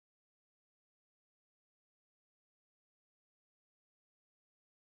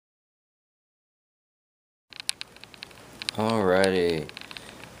Alrighty.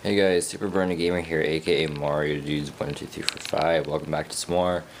 Hey guys, Super Bernie Gamer here, aka Mario Dudes 12345. Welcome back to some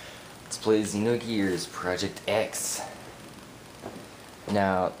more. Let's play Xenogears Project X.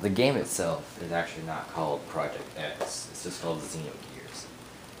 Now, the game itself is actually not called Project X, it's just called Xenogears.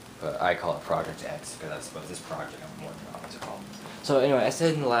 But I call it Project X because that's what this project I'm working on is called. So anyway, I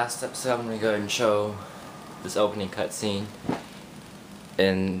said in the last episode I'm going to go ahead and show this opening cutscene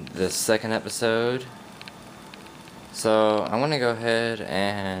in the second episode. So I'm gonna go ahead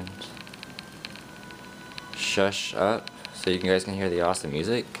and shush up so you guys can hear the awesome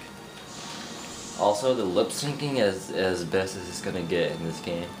music. Also, the lip syncing is as best as it's gonna get in this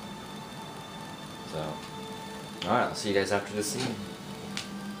game. So, alright, I'll see you guys after the scene.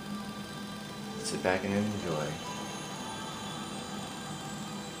 Sit back and enjoy.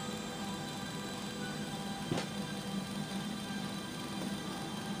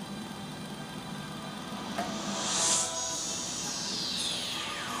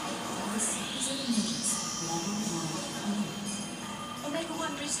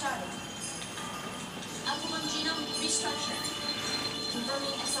 Restarted. Alpha 1 genome restructured.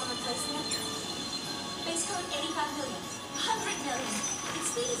 Confirming exon replacement. Base code 85 million. 100 million. Its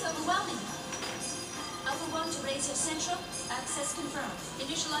speed is overwhelming. Alpha 1 to raise your central. Access confirmed.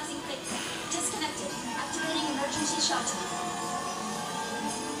 Initializing fake. Disconnected. Activating emergency shelter.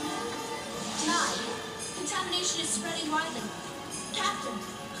 Denied. Contamination is spreading widely. Captain.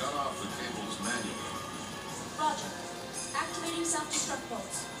 Cut off the cables manually. Roger. Activating self-destruct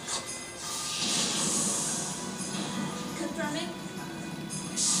bolts. Confirming.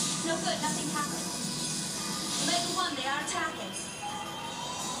 No good, nothing happened. Omega 1, they are attacking.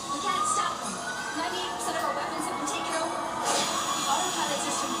 We can't stop them. 98% of our weapons have been taken over. The autopilot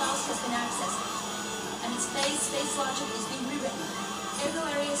system Faust has been accessed. And its space logic is being rewritten. Ergo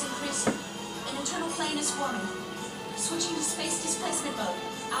area is increasing. An internal plane is forming. Switching to space displacement mode.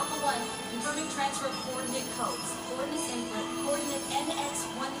 Alpha 1, confirming transfer of coordinate codes. Coordinates input, coordinate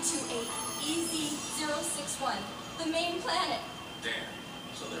NX128, EZ061, the main planet. Damn,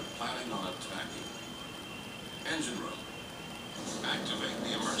 so they're planning on attacking. Engine room. Activate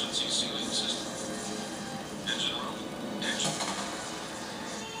the emergency sealing system. Engine room. Action.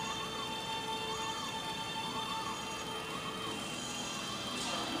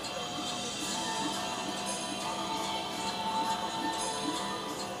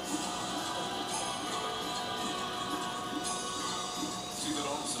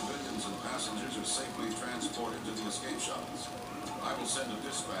 Safely transported to the escape shuttles. I will send a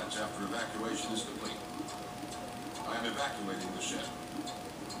dispatch after evacuation is complete. I am evacuating the ship.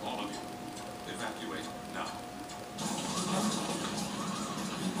 All of you, evacuate now.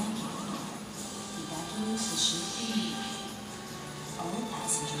 Evacuate the ship immediately. All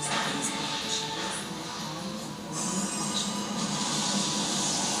passengers please board the shuttles for the high and orderly function.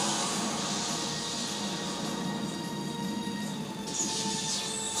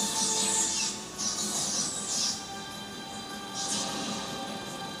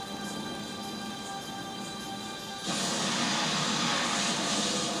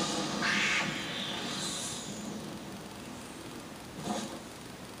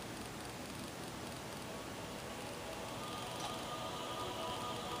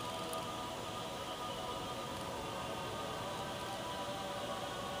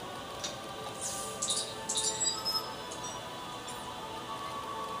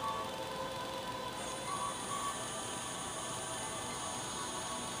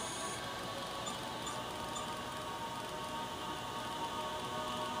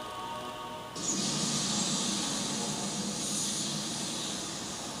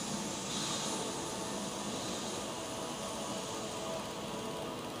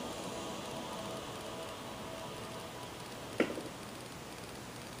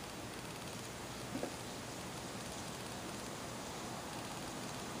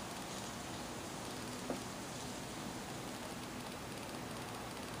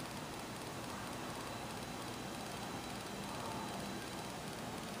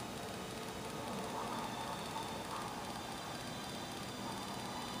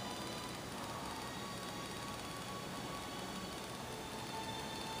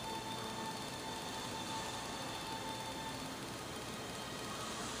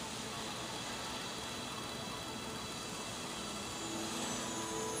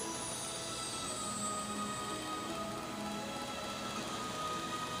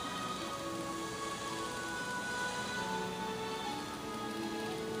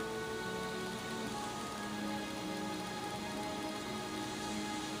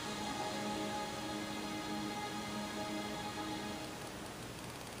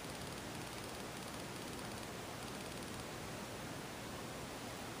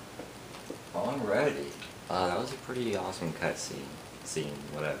 Alrighty. That was a pretty awesome scene,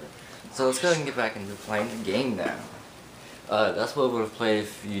 whatever. So let's go ahead and get back into playing the game now. That's what would have played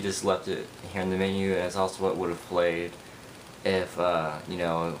if you just left it here in the menu, and it's also what would have played if, you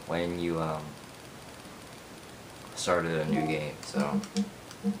know, when you, started a new game, so.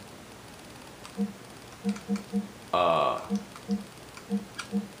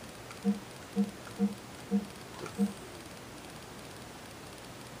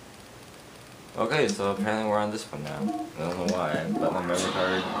 Okay, so apparently we're on this one now. I don't know why, but my memory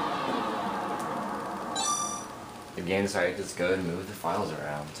card. The game decided to just go and move the files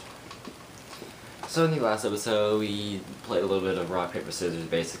around. So in the last episode, we played a little bit of rock, paper, scissors,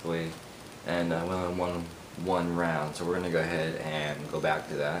 basically, and we only won one round. So we're gonna go ahead and go back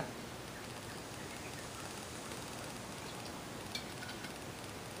to that.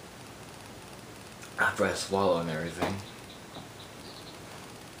 After I swallow and everything.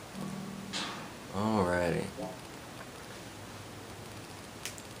 Alrighty.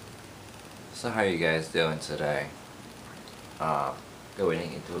 So how are you guys doing today?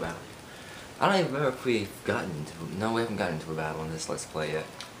 Going into a battle. I don't even remember if we've gotten into. No, we haven't gotten into a battle in this Let's Play yet.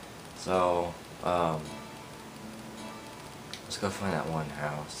 So, let's go find that one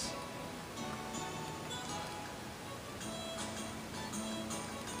house.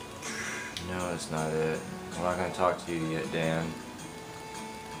 No, that's not it. I'm not gonna talk to you yet, Dan.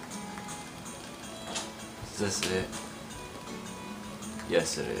 Is this it?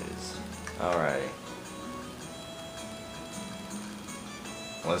 Yes, it is. Alright.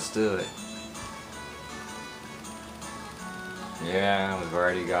 Let's do it. Yeah, we've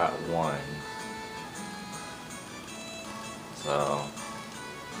already got one. So.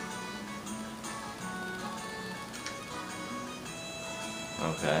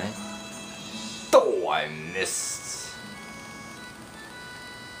 Okay. Oh, I missed.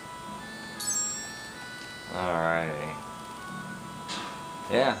 Alrighty.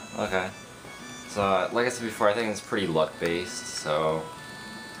 Yeah, okay. So, like I said before, I think it's pretty luck-based, so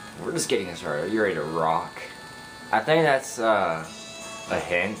we're just getting started. Are you ready to rock? I think that's, a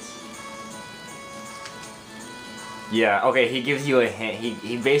hint. Yeah, okay, he gives you a hint.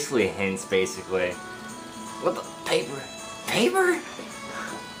 He basically hints, basically. What the? Paper? Paper?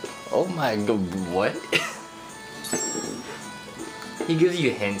 Oh my god, what? He gives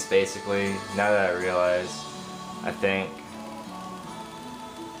you hints, basically, now that I realize. I think.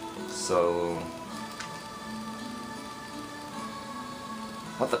 So.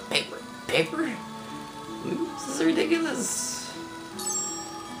 What the? Paper? Paper? This is ridiculous.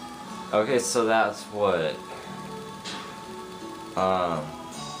 Okay, so that's what?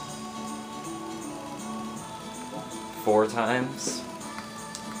 4 times?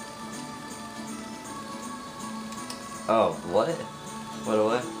 Oh, what?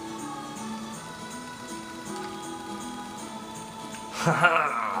 What?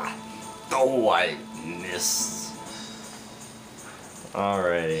 Haha! Oh, I missed.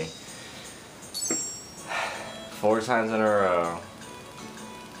 Alrighty. 4 times in a row.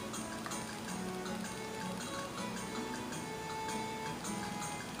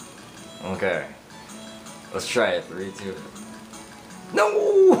 Okay. Let's try it. 3, 2. No!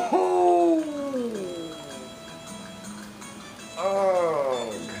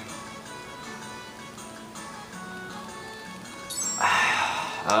 Ugh.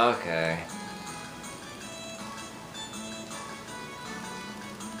 Okay.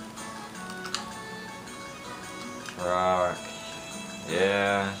 Rock.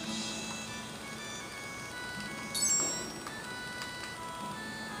 Yeah.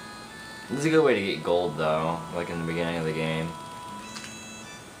 This is a good way to get gold though, like in the beginning of the game.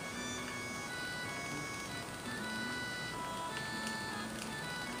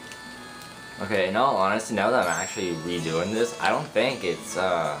 Okay, in all honesty, now that I'm actually redoing this, I don't think it's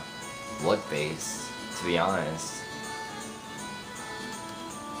luck-based, to be honest.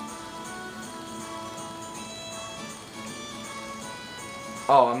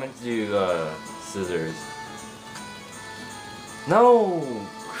 Oh, I meant to do scissors. No!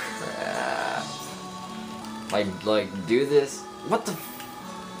 Crap. Like do this. What the?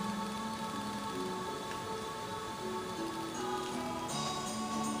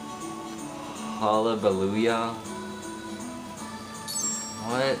 Hallelujah.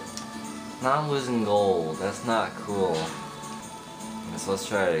 What? Not losing gold. That's not cool. So let's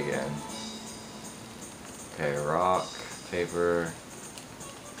try it again. Okay, rock, paper.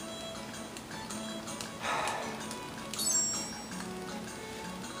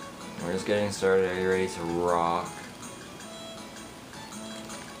 We're just getting started. Are you ready to rock?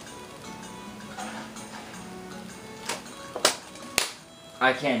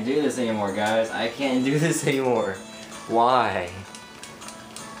 I can't do this anymore, guys. I can't do this anymore. Why?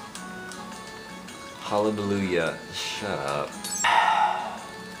 Hallelujah. Shut up.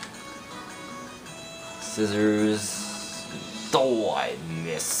 Scissors. Oh, I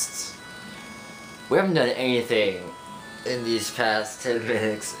missed. We haven't done anything in these past 10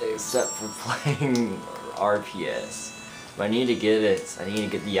 minutes except for playing RPS. But I need to get it. I need to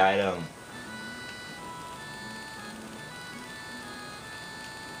get the item.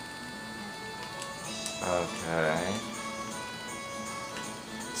 Okay.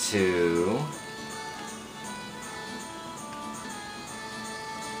 2.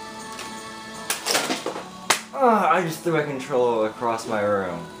 I just threw my controller across my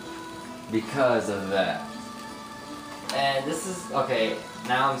room because of that. And this is, okay,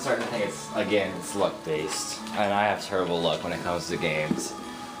 now I'm starting to think it's luck based. And I have terrible luck when it comes to games,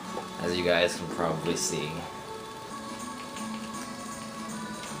 as you guys can probably see.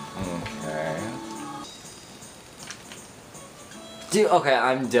 Okay. Dude, okay,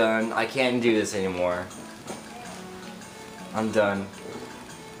 I'm done. I can't do this anymore. I'm done.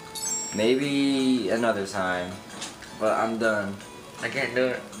 Maybe another time, but I'm done. I can't do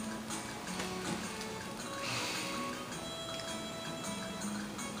it.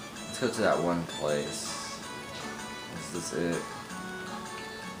 Let's go to that one place. Is this it?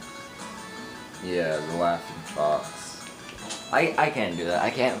 Yeah, the laughing fox. I can't do that. I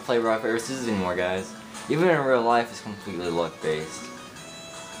can't play rock paper scissors anymore, guys. Even in real life, it's completely luck based.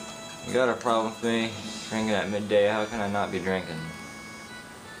 You got a problem with me drinking at midday? How can I not be drinking?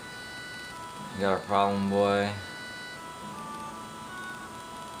 You got a problem, boy?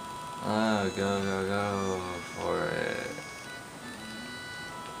 Oh, go for it.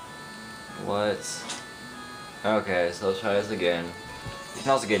 What? Okay, so let's try this again. You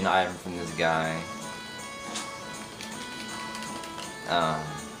can also get an item from this guy.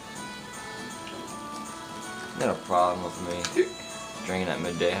 You got a problem with me drinking at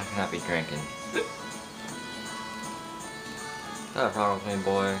midday? How can I be drinking? Got a problem with me,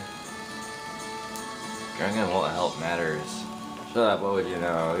 boy? Drinking won't help matters. Shut up, what would you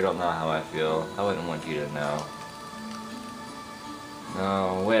know? You don't know how I feel. I wouldn't want you to know.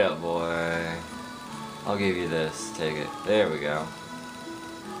 No, wait up, boy. I'll give you this. Take it. There we go.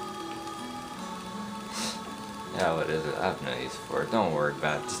 Yeah, what is it? I have no use for it. Don't worry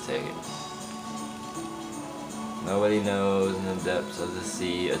about it. Just take it. Nobody knows in the depths of the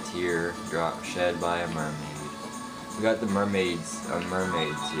sea a tear drop shed by a mermaid. We got the mermaids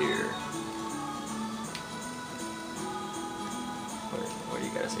here. What do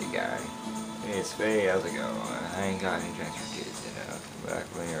you gotta say, guy? Hey, it's Faye, how's it going? I ain't got any drinks for kids, you know. Come back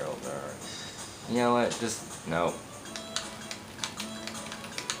when you're older. You know what? Just, nope.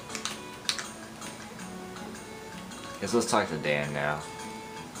 Guess let's talk to Dan now.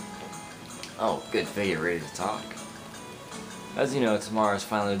 Oh, good, Faye, you're ready to talk. As you know, tomorrow's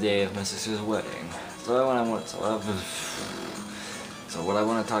finally the day of my sister's wedding. So what I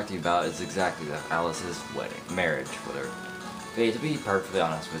want to talk to you about is exactly that, Alice's wedding, marriage, whatever. Faye, to be perfectly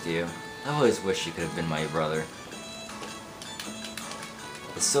honest with you, I always wish you could have been my brother.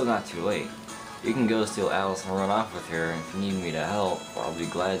 It's still not too late. You can go steal Alice and run off with her, and if you need me to help, I'll be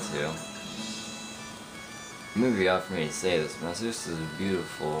glad to. It may be odd for me to say this, but my sister is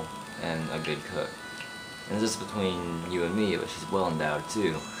beautiful and a good cook. And it's just between you and me, but she's well endowed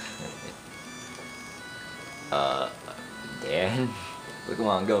too. Dan? Well, come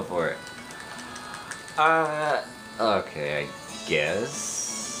on, go for it. Okay, I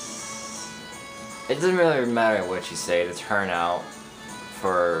guess. It doesn't really matter what you say, the turnout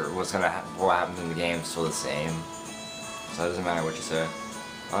for what happens in the game is still the same. So it doesn't matter what you say.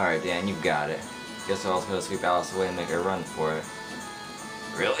 Alright, Dan, you've got it. Guess I'll go sweep Alice away and make her run for it.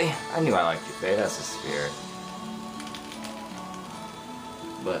 Really? I knew I liked you, Faye. That's the spirit.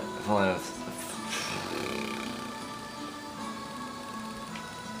 But if only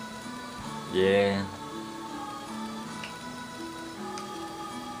yeah.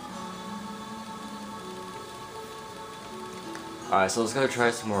 Alright, so let's go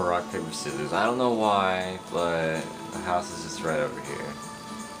try some more rock, paper, scissors. I don't know why, but the house is just right over here.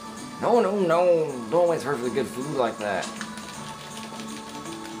 No, don't waste perfectly good food like that.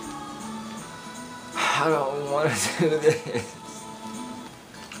 I don't want to do this.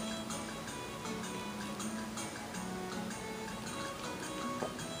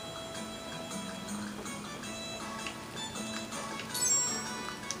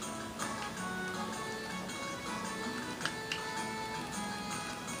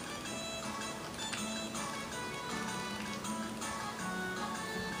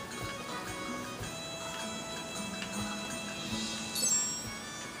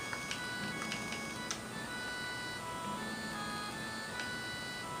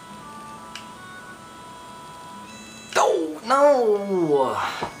 No!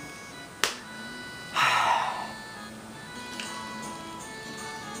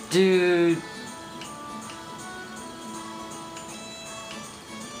 Dude.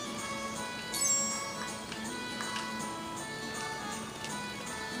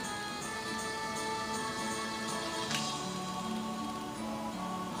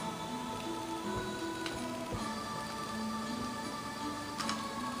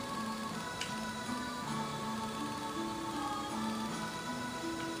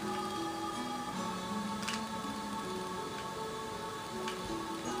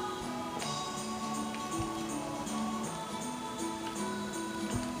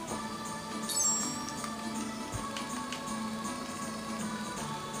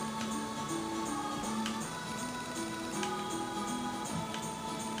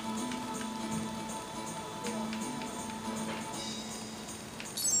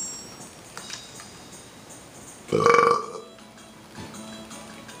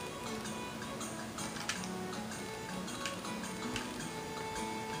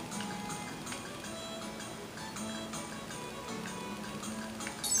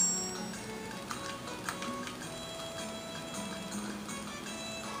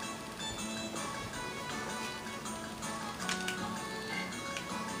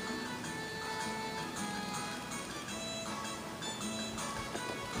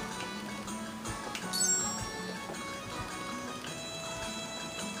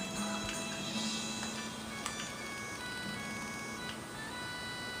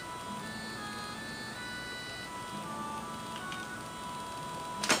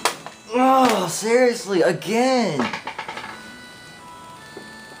 Oh, seriously, again!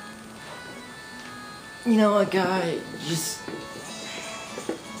 You know what, guy? Just...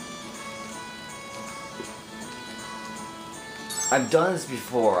 I've done this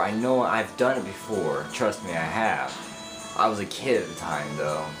before. I know I've done it before. Trust me, I have. I was a kid at the time,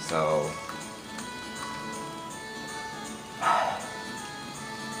 though, so...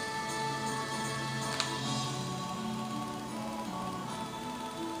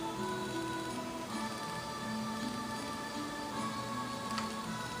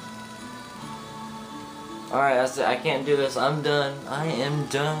 Alright, that's it. I can't do this. I'm done. I am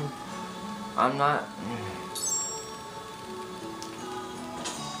done. I'm not...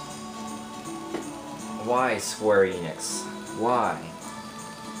 Why, Square Enix? Why?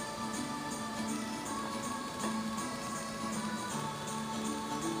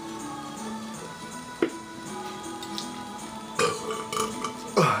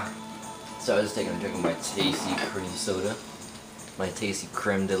 So I was taking a drink of my tasty cream soda. My tasty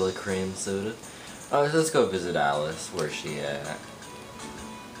creme de la creme soda. Oh, so let's go visit Alice. Where's she at?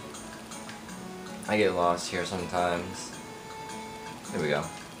 I get lost here sometimes. Here we go.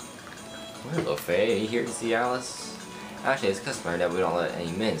 Hello, Faye. Are you here to see Alice? Actually, it's customary that we don't let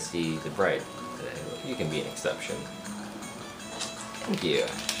any men see the bride today. You can be an exception. Thank you,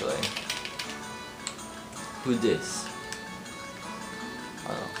 actually. Who's this?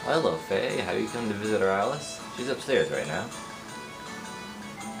 Oh, hello, Faye. Have you come to visit our Alice? She's upstairs right now.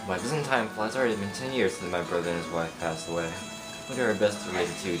 My Byzantine flies. It's already been 10 years since my brother and his wife passed away. We did our best to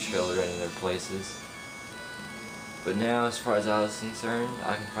raise the two children in their places. But now, as far as Alice is concerned,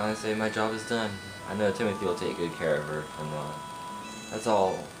 I can finally say my job is done. I know Timothy will take good care of her from now on. That's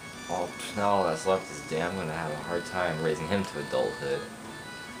all. Now all that's left is I'm gonna have a hard time raising him to adulthood.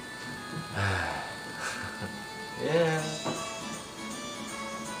 Yeah.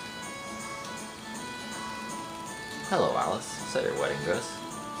 Hello, Alice. Is that your wedding dress?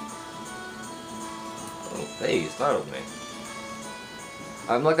 Oh, hey, you startled me.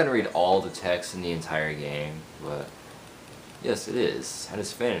 I'm not gonna read all the text in the entire game, but yes, it is. I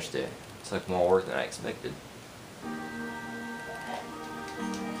just finished it. It took more work than I expected.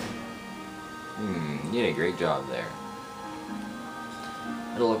 You did a great job there.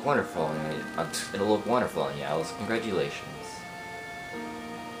 It'll look wonderful on you, Alice. Congratulations.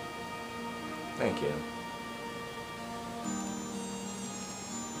 Thank you.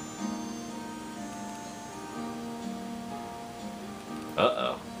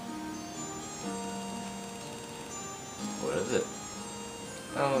 Uh-oh. What is it?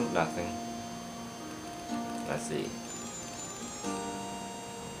 Oh, nothing. Let's see.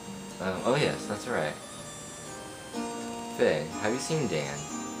 Oh yes, that's right. Faye, have you seen Dan?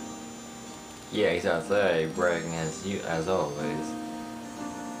 Yeah, he's outside bragging as always.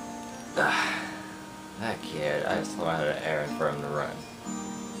 That kid, I just wanted an errand for him to run.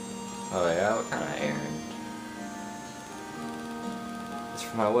 Oh yeah, what kind of errand? It's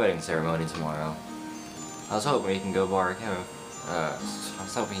for my wedding ceremony tomorrow. I was hoping you can go borrow a camera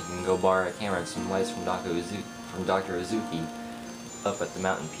and some lights from from Dr. Uzuki up at the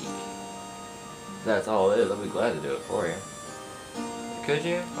mountain peak. If that's all it is, I'll be glad to do it for you. Could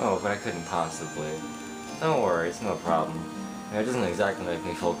you? Oh, but I couldn't possibly. Don't worry, it's no problem. It doesn't exactly make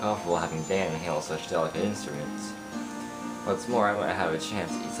me feel comfortable having Dan handle such delicate instruments. What's more, I might have a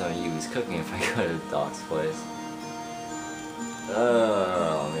chance to eat some of Yui's cooking if I go to Doc's place.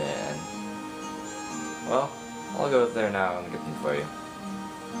 Oh, man. Well, I'll go up there now and get them for you.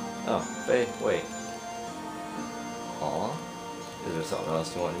 Oh, Faye, wait. Aw? Is there something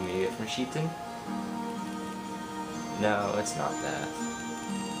else you wanted me to get from Sheaton? No, it's not that.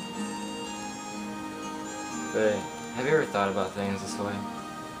 Faye, have you ever thought about things this way?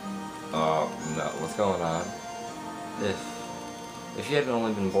 Oh, no, what's going on? If you had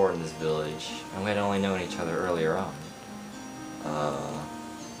only been born in this village, and we had only known each other earlier on.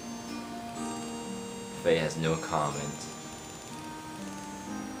 Faye has no comment.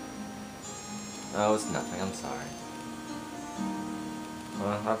 Oh, it's nothing, I'm sorry.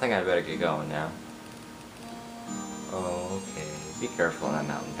 Well, I think I'd better get going now. Okay, be careful on that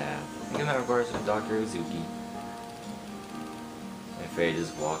mountain path. I think I'm of course with Dr. Uzuki. And Faye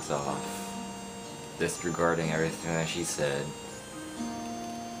just walks off, disregarding everything that she said.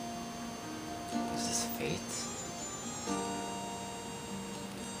 Is this fate?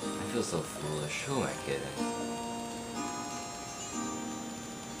 I feel so foolish. Who am I kidding?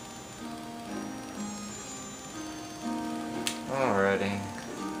 Alrighty.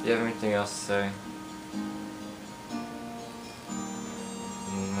 Do you have anything else to say?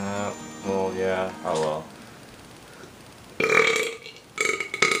 No. Well, yeah. Oh well.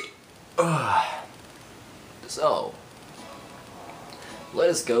 So, let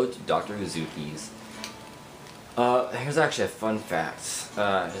us go to Dr. Uzuki's. Here's actually a fun fact.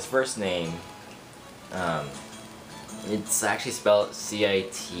 His first name, it's actually spelled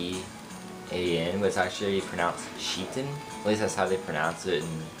C-I-T-A-N, but it's actually pronounced Sheaton. At least that's how they pronounce it,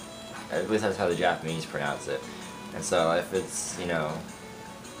 and at least that's how the Japanese pronounce it. And so if it's, you know,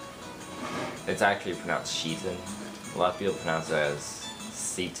 it's actually pronounced Sheaton. A lot of people pronounce it as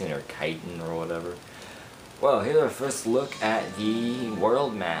Seaton or Chitin or whatever. Well, here's our first look at the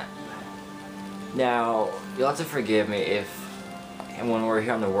world map. Now, you'll have to forgive me if, when we're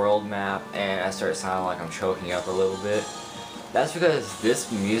here on the world map and I start sounding like I'm choking up a little bit. That's because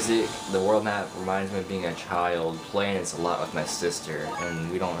this music, the world map, reminds me of being a child, playing this a lot with my sister,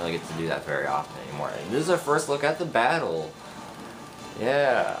 and we don't really get to do that very often anymore. And this is our first look at the battle.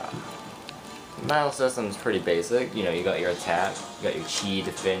 Yeah. The battle system's pretty basic. You know, you got your attack, you got your chi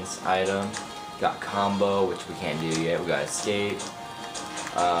defense item, you got combo, which we can't do yet, we got escape.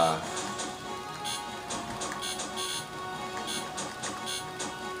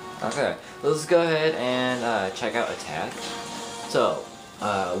 Okay, let's go ahead and check out attack. So,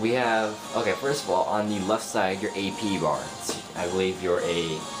 we have, okay, first of all, on the left side, your AP bar. I believe your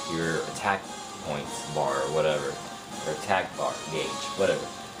attack points bar or whatever. Or attack bar, gauge, whatever.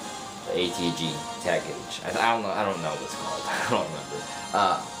 The ATG, attack gauge. I don't know what it's called. I don't remember.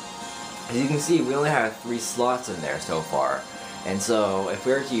 As you can see, we only have 3 slots in there so far. And so, if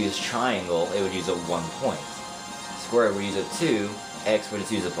we were to use triangle, it would use up 1 point. Square would use up 2. X would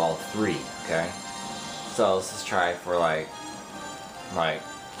just use up all 3, okay? So let's just try for like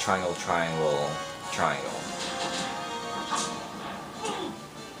triangle, triangle, triangle.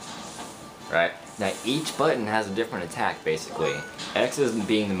 Right? Now each button has a different attack basically. X is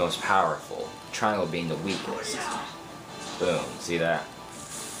being the most powerful, triangle being the weakest. Boom, see that?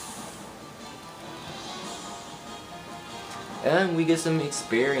 And we get some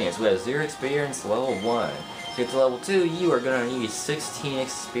experience. We have 0 experience, level 1. Get to level 2, you are going to need 16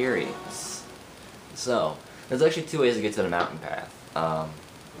 experience. So, there's actually 2 ways to get to the mountain path.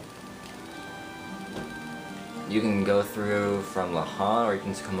 You can go through from Lahan, or you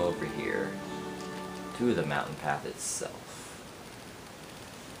can just come over here to the mountain path itself.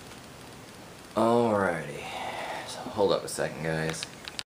 Alrighty. So, hold up a second, guys.